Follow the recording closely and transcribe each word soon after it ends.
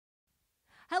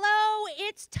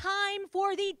it's time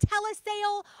for the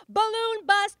Telesale Balloon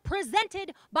Bust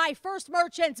presented by First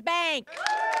Merchants Bank.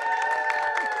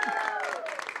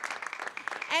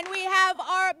 And we have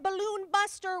our balloon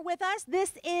buster with us.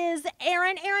 This is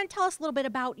Erin. Erin, tell us a little bit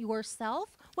about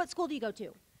yourself. What school do you go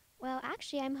to? Well,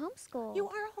 actually, I'm homeschooled. You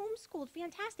are homeschooled.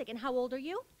 Fantastic. And how old are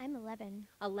you? I'm 11.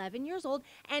 11 years old.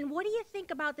 And what do you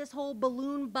think about this whole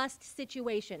balloon bust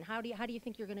situation? How do you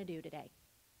think you're going to do today?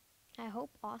 I hope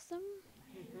awesome.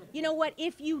 You know what?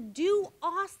 If you do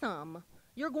awesome,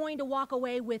 you're going to walk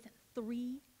away with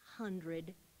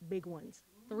 300 big ones.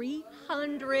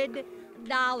 $300.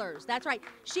 That's right.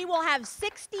 She will have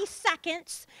 60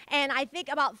 seconds and I think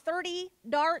about 30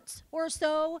 darts or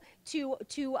so to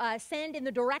send in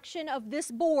the direction of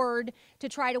this board to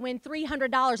try to win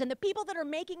 $300. And the people that are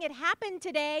making it happen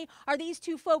today are these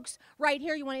two folks right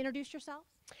here. You want to introduce yourselves?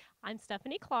 I'm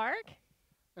Stephanie Clark.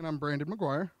 And I'm Brandon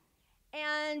McGuire.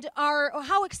 And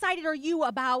how excited are you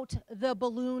about the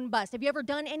balloon bust? Have you ever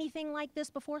done anything like this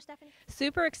before, Stephanie?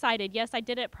 Super excited. Yes, I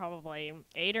did it probably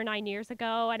 8 or 9 years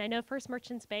ago, and I know First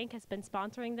Merchants Bank has been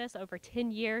sponsoring this over 10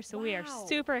 years, so we are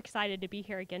super excited to be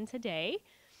here again today.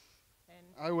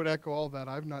 I would echo all that.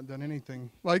 I've not done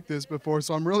anything like this before,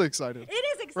 so I'm really excited. It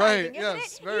is exciting, right, isn't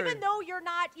yes, it? Very. Even though you're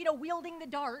not, wielding the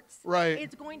darts, right.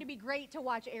 It's going to be great to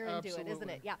watch Erin do it, isn't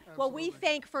it? Yeah. Absolutely. Well, we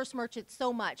thank First Merchants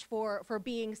so much for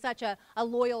being such a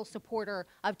loyal supporter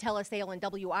of Telesale and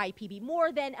WIPB.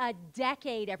 More than a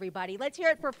decade, everybody. Let's hear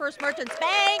it for First Merchants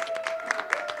Bank.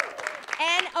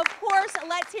 And, of course,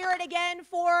 let's hear it again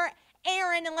for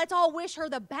Erin, and let's all wish her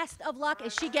the best of luck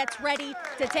as she gets ready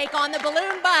to take on the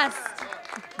balloon bust.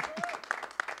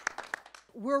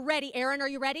 We're ready. Erin, are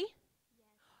you ready? Yes.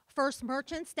 First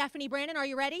Merchants, Stephanie, Brandon, are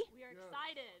you ready? We are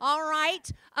excited. All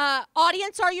right.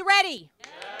 Audience, are you ready? Yes.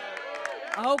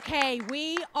 Okay,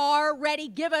 we are ready.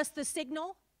 Give us the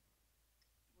signal.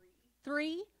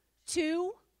 3,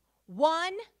 2,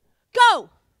 1, go. All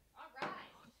right.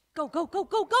 Go, go, go,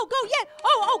 go, go, go. Yeah.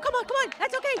 Oh, come on.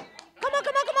 That's okay. Come on.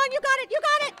 You got it.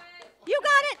 You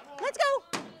got it. Let's go.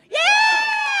 Yeah!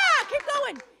 Keep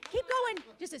going.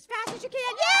 Just as fast as you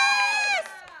can. Yes!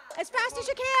 As fast as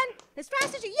you can. Yes!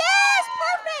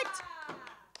 Perfect!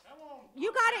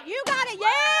 You got it.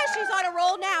 Yes! She's on a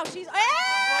roll now. Yes!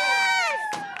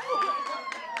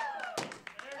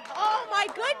 Oh my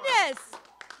goodness.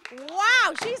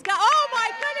 Wow, she's got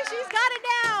it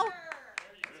now.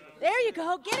 There you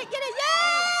go. Get it.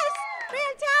 Yes!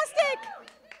 Fantastic.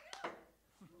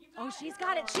 Oh, she's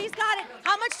got it.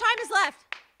 How much time is left?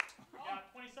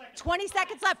 20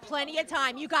 seconds left. Plenty of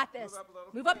time. You got this.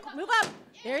 Move up.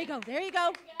 There you go.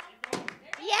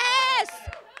 Yes!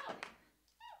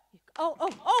 Oh,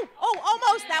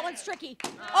 almost. That one's tricky.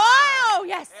 Oh,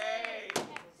 yes.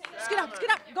 Scoot up.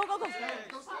 Go. No,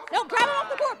 grab him off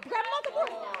the board.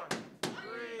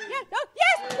 Yeah. No,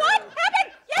 yes. What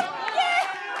happened? Yes.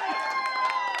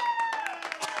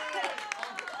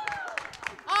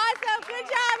 Awesome. Good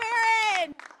job,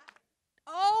 Erin.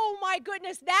 Oh my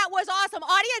goodness, that was awesome.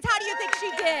 Audience, how do you think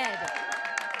she did?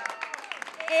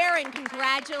 Erin,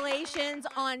 congratulations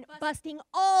on busting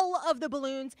all of the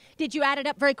balloons. Did you add it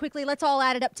up very quickly? Let's all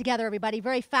add it up together, everybody.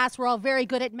 Very fast. We're all very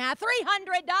good at math. $300.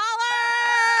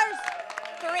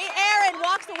 Erin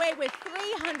walks away with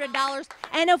 $300.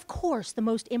 And of course, the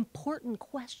most important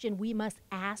question we must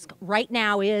ask right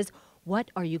now is,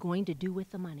 what are you going to do with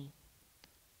the money?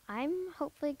 I'm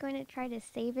hopefully going to try to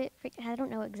save it. I don't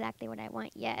know exactly what I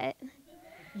want yet.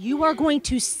 You are going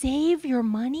to save your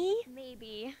money?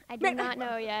 Maybe. I do not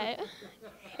know yet.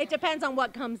 It depends on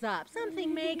what comes up.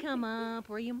 Something may come up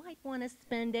where you might want to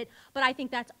spend it, but I think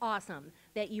that's awesome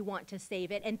that you want to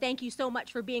save it. And thank you so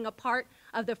much for being a part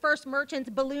of the First Merchants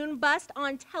Balloon Bust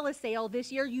on Telesale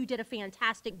this year. You did a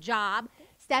fantastic job.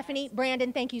 Stephanie,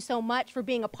 Brandon, thank you so much for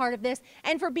being a part of this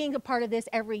and for being a part of this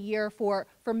every year for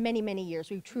many, many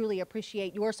years. We truly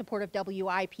appreciate your support of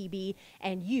WIPB,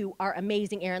 and you are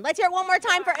amazing, Erin. Let's hear it one more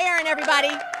time for Erin, everybody.